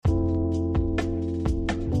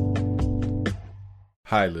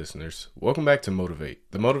Hi, listeners. Welcome back to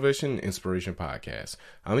Motivate, the Motivation and Inspiration Podcast.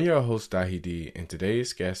 I'm your host, Dahi D, and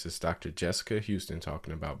today's guest is Dr. Jessica Houston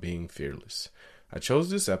talking about being fearless. I chose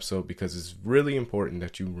this episode because it's really important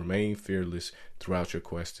that you remain fearless throughout your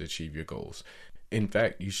quest to achieve your goals. In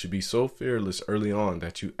fact, you should be so fearless early on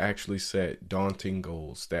that you actually set daunting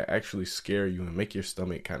goals that actually scare you and make your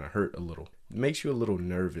stomach kind of hurt a little. It makes you a little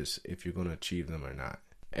nervous if you're going to achieve them or not.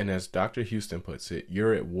 And as Dr. Houston puts it,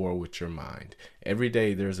 you're at war with your mind. Every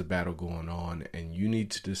day there's a battle going on, and you need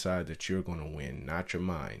to decide that you're going to win, not your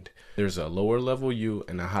mind. There's a lower level you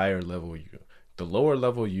and a higher level you. The lower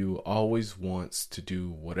level you always wants to do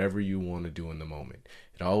whatever you want to do in the moment.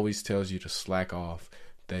 It always tells you to slack off,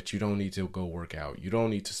 that you don't need to go work out. You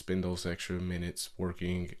don't need to spend those extra minutes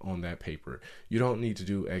working on that paper. You don't need to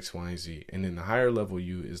do X, Y, and Z. And then the higher level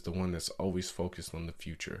you is the one that's always focused on the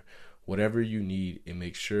future. Whatever you need, and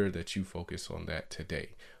make sure that you focus on that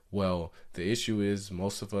today. Well, the issue is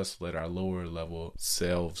most of us let our lower level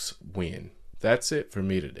selves win. That's it for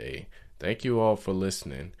me today. Thank you all for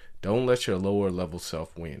listening. Don't let your lower level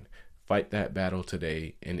self win. Fight that battle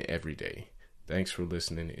today and every day. Thanks for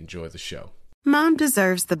listening. Enjoy the show. Mom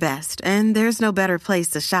deserves the best, and there's no better place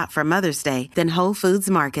to shop for Mother's Day than Whole Foods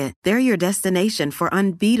Market. They're your destination for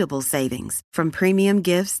unbeatable savings, from premium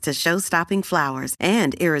gifts to show-stopping flowers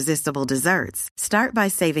and irresistible desserts. Start by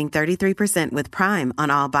saving 33% with Prime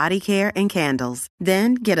on all body care and candles.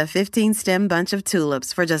 Then get a 15-stem bunch of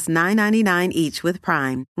tulips for just $9.99 each with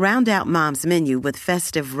Prime. Round out Mom's menu with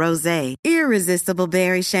festive rosé, irresistible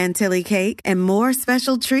berry chantilly cake, and more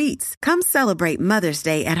special treats. Come celebrate Mother's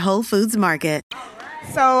Day at Whole Foods Market.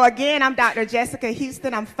 So again, I'm Dr. Jessica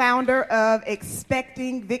Houston. I'm founder of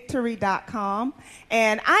ExpectingVictory.com.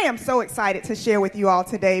 And I am so excited to share with you all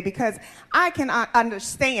today because I can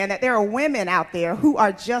understand that there are women out there who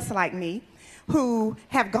are just like me, who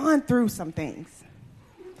have gone through some things.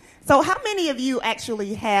 So how many of you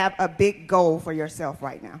actually have a big goal for yourself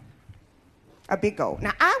right now? A big goal.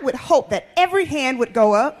 Now, I would hope that every hand would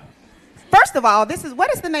go up. First of all,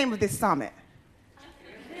 what is the name of this summit?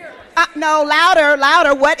 No,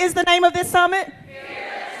 louder. What is the name of this summit?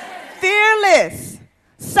 Fearless.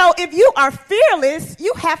 So if you are fearless,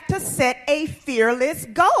 you have to set a fearless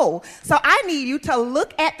goal. So I need you to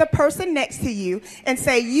look at the person next to you and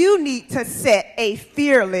say, you need to set a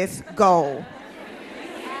fearless goal.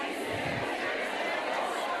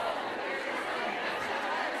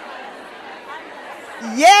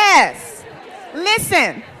 Yes.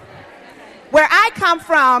 Listen, where I come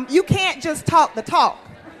from, you can't just talk the talk.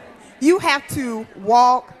 You have to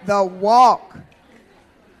walk the walk.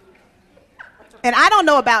 And I don't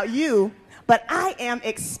know about you, but I am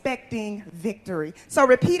expecting victory. So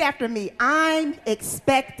repeat after me. I'm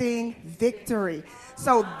expecting victory.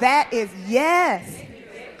 So that is, yes,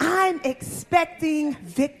 I'm expecting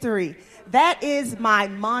victory. That is my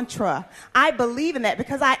mantra. I believe in that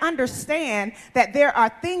because I understand that there are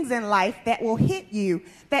things in life that will hit you,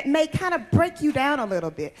 that may kind of break you down a little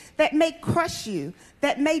bit, that may crush you,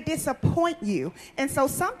 that may disappoint you. And so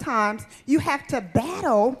sometimes you have to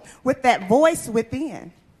battle with that voice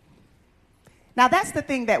within. Now, that's the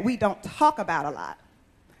thing that we don't talk about a lot.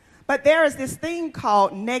 But there is this thing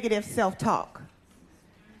called negative self-talk.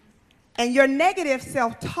 And your negative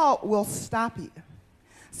self-talk will stop you.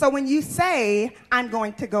 So when you say, I'm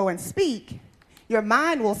going to go and speak, your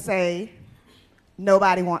mind will say,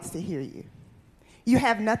 nobody wants to hear you. You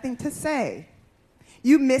have nothing to say.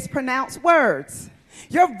 You mispronounce words.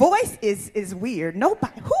 Your voice is weird. Who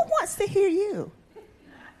wants to hear you?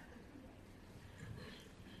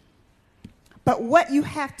 But what you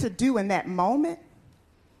have to do in that moment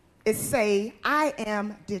is say, I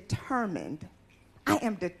am determined. I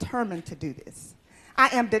am determined to do this. I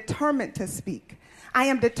am determined to speak. I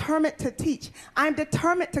am determined to teach. I am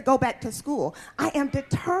determined to go back to school. I am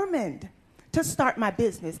determined to start my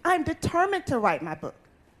business. I'm determined to write my book.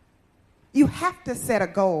 You have to set a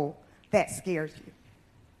goal that scares you.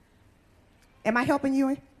 Am I helping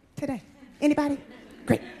you today? Anybody?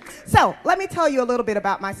 Great. So let me tell you a little bit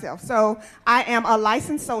about myself. So I am a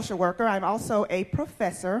licensed social worker. I'm also a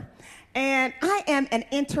professor. And I am an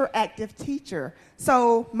interactive teacher.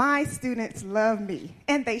 So my students love me.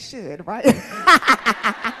 And they should, right?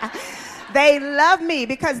 They love me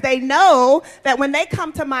because they know that when they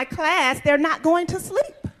come to my class, they're not going to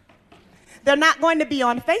sleep. They're not going to be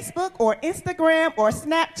on Facebook or Instagram or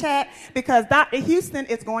Snapchat because Dr. Houston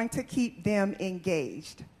is going to keep them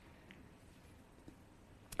engaged.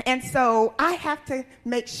 And so I have to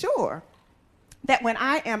make sure that when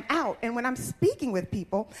I am out and when I'm speaking with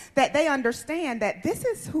people, that they understand that this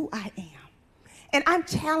is who I am. And I'm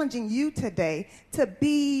challenging you today to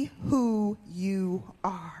be who you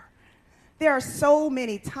are. There are so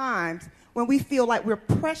many times when we feel like we're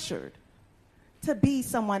pressured to be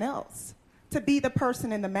someone else, to be the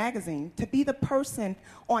person in the magazine, to be the person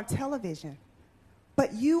on television.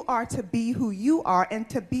 But you are to be who you are and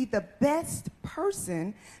to be the best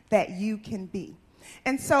person that you can be.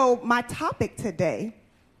 And so my topic today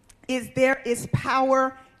is there is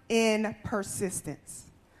power in persistence.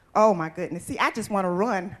 Oh my goodness. See, I just want to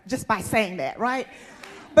run just by saying that, right?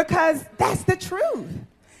 Because that's the truth.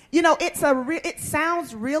 You know, it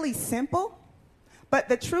sounds really simple, but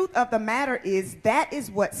the truth of the matter is that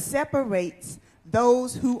is what separates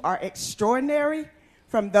those who are extraordinary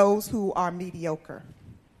from those who are mediocre.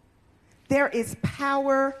 There is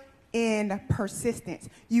power in persistence.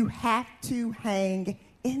 You have to hang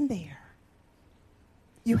in there.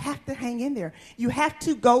 You have to hang in there. You have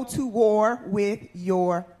to go to war with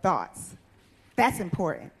your thoughts. That's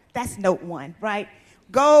important. That's note one, right?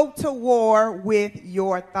 Go to war with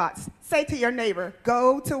your thoughts. Say to your neighbor,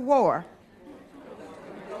 go to war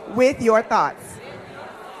with your thoughts.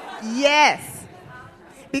 Yes.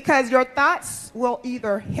 Because your thoughts will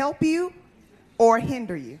either help you or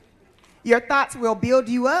hinder you. Your thoughts will build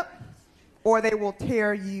you up or they will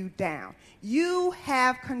tear you down. You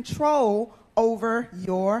have control over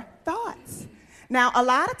your thoughts. Now, a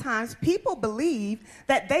lot of times people believe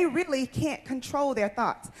that they really can't control their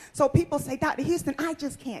thoughts. So people say, Dr. Houston, I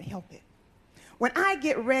just can't help it. When I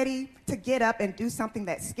get ready to get up and do something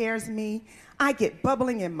that scares me, I get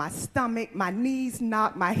bubbling in my stomach, my knees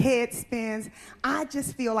knock, my head spins. I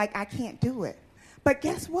just feel like I can't do it. But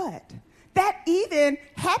guess what? That even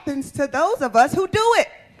happens to those of us who do it.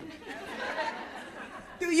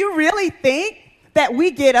 Do you really think that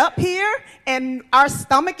we get up here and our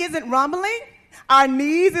stomach isn't rumbling? Our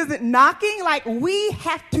knees isn't knocking? Like, we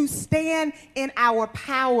have to stand in our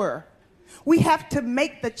power. We have to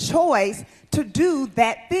make the choice to do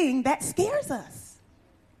that thing that scares us.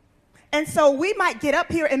 And so we might get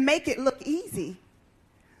up here and make it look easy,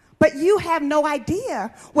 but you have no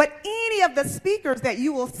idea what any of the speakers that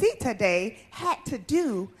you will see today had to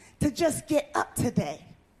do to just get up today,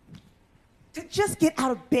 to just get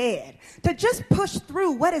out of bed, to just push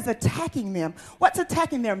through what is attacking them, what's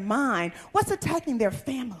attacking their mind, what's attacking their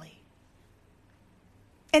family.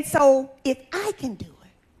 And so if I can do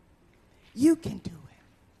it, you can do it.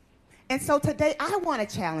 And so today I want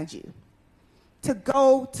to challenge you to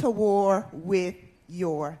go to war with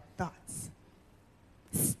your thoughts.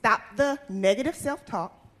 Stop the negative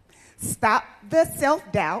self-talk. Stop the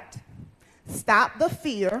self-doubt. Stop the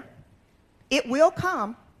fear. It will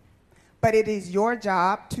come, but it is your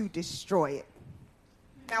job to destroy it.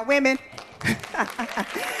 Now, women,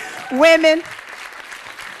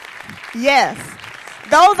 yes,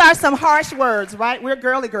 those are some harsh words, right? We're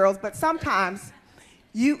girly girls, but sometimes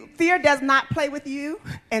fear does not play with you,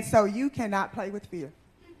 and so you cannot play with fear.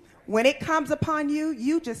 When it comes upon you,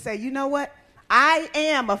 you just say, you know what? I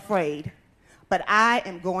am afraid, but I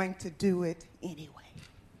am going to do it anyway.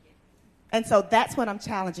 And so that's what I'm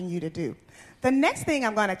challenging you to do. The next thing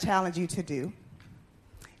I'm going to challenge you to do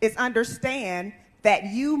is understand that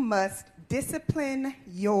you must discipline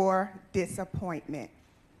your disappointment.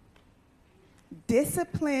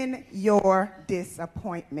 Discipline your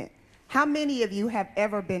disappointment. How many of you have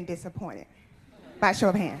ever been disappointed? By show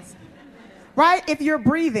of hands. Right? If you're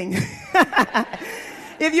breathing.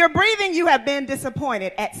 If you're breathing, you have been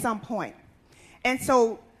disappointed at some point. And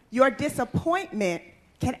so your disappointment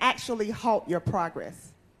can actually halt your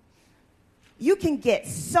progress. You can get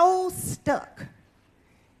so stuck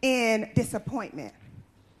in disappointment,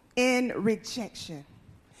 in rejection,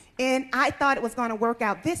 in I thought it was going to work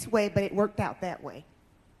out this way, but it worked out that way.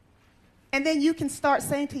 And then you can start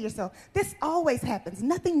saying to yourself, this always happens.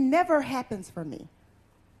 Nothing never happens for me.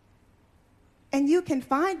 And you can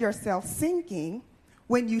find yourself sinking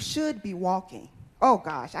when you should be walking. Oh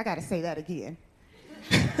gosh, I got to say that again.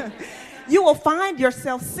 You will find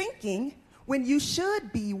yourself sinking when you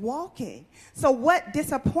should be walking. So what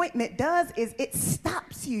disappointment does is it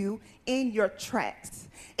stops you in your tracks.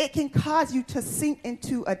 It can cause you to sink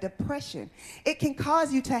into a depression. It can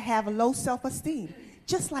cause you to have low self-esteem,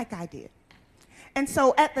 just like I did. And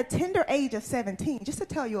so at the tender age of 17, just to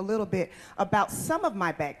tell you a little bit about some of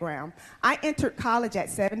my background, I entered college at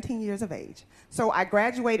 17 years of age. So I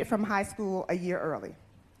graduated from high school a year early.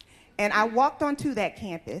 And I walked onto that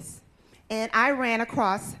campus, and I ran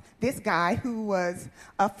across this guy who was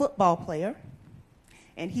a football player.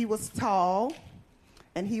 And he was tall,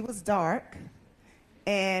 and he was dark,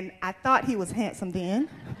 and I thought he was handsome then.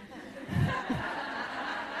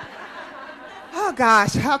 Oh, Oh,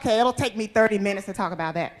 gosh. Okay, it'll take me 30 minutes to talk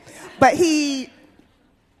about that. But he's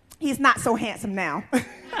not so handsome now.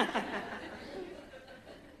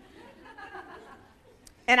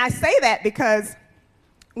 And I say that because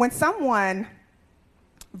when someone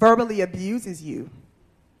verbally abuses you,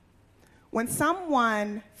 when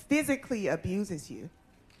someone physically abuses you,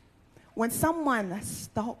 when someone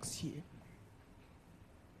stalks you,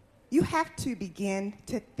 you have to begin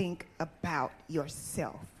to think about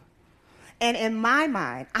yourself. And in my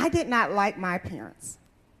mind, I did not like my parents.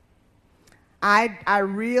 I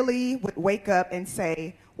really would wake up and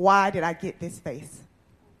say, why did I get this face?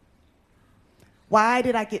 Why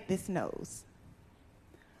did I get this nose?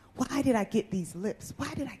 Why did I get these lips?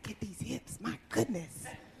 Why did I get these hips? My goodness.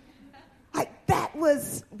 Like, that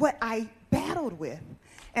was what I battled with.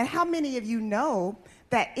 And how many of you know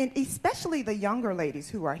that, especially the younger ladies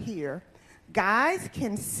who are here, guys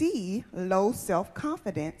can see low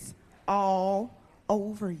self-confidence all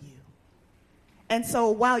over you. And so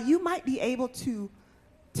while you might be able to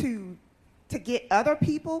get other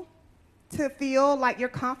people to feel like you're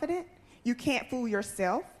confident, you can't fool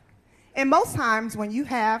yourself. And most times when you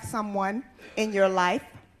have someone in your life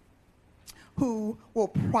who will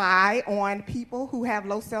pry on people who have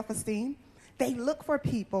low self-esteem, they look for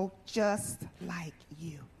people just like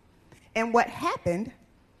you. And what happened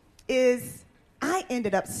is I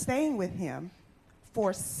ended up staying with him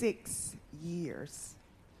for 6 years.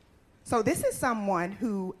 So this is someone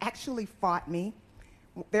who actually fought me.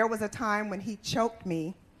 There was a time when he choked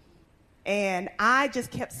me, and I just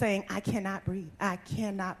kept saying, I cannot breathe. I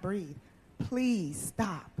cannot breathe. Please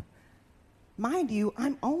stop. Mind you,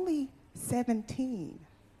 I'm only 17.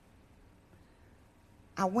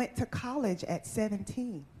 I went to college at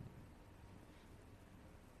 17.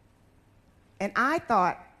 And I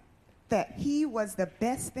thought that he was the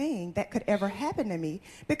best thing that could ever happen to me,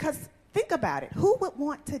 because think about it. Who would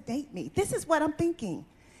want to date me? This is what I'm thinking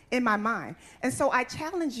in my mind. And so I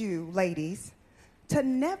challenge you, ladies, to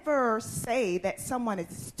never say that someone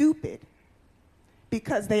is stupid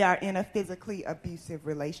because they are in a physically abusive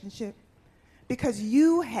relationship, because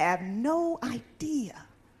you have no idea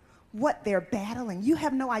what they're battling. You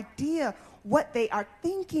have no idea what they are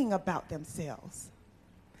thinking about themselves.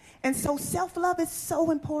 And so self-love is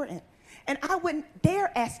so important. And I wouldn't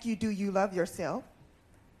dare ask you, do you love yourself?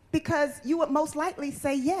 Because you would most likely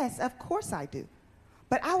say, yes, of course I do.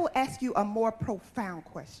 But I will ask you a more profound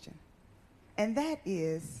question. And that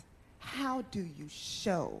is, how do you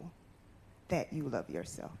show that you love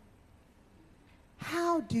yourself?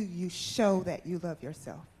 How do you show that you love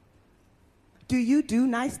yourself? Do you do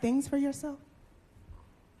nice things for yourself?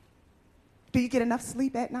 Do you get enough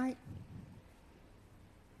sleep at night?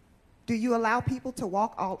 Do you allow people to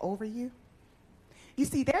walk all over you? You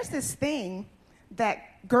see, there's this thing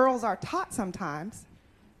that girls are taught sometimes,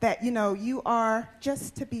 that, you are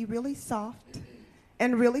just to be really soft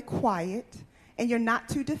and really quiet, and you're not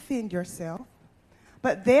to defend yourself.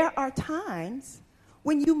 But there are times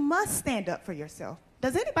when you must stand up for yourself.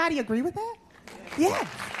 Does anybody agree with that? Yeah.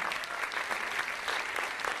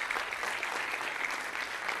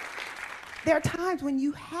 There are times when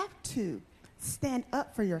you have to stand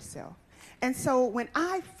up for yourself. And so when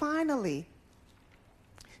I finally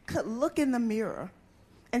could look in the mirror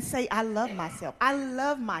and say, I love myself, I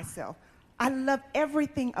love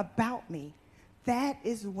everything about me, that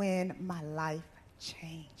is when my life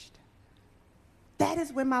changed. That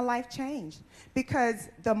is when my life changed. Because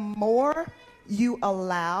the more you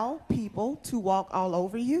allow people to walk all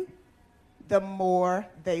over you, the more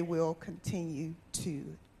they will continue to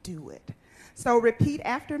do it. So repeat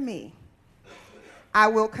after me. I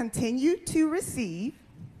will continue to receive.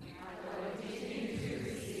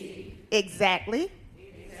 Exactly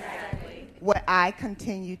what I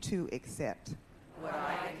continue to accept. What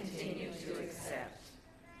I continue to accept.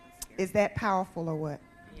 Is that powerful or what?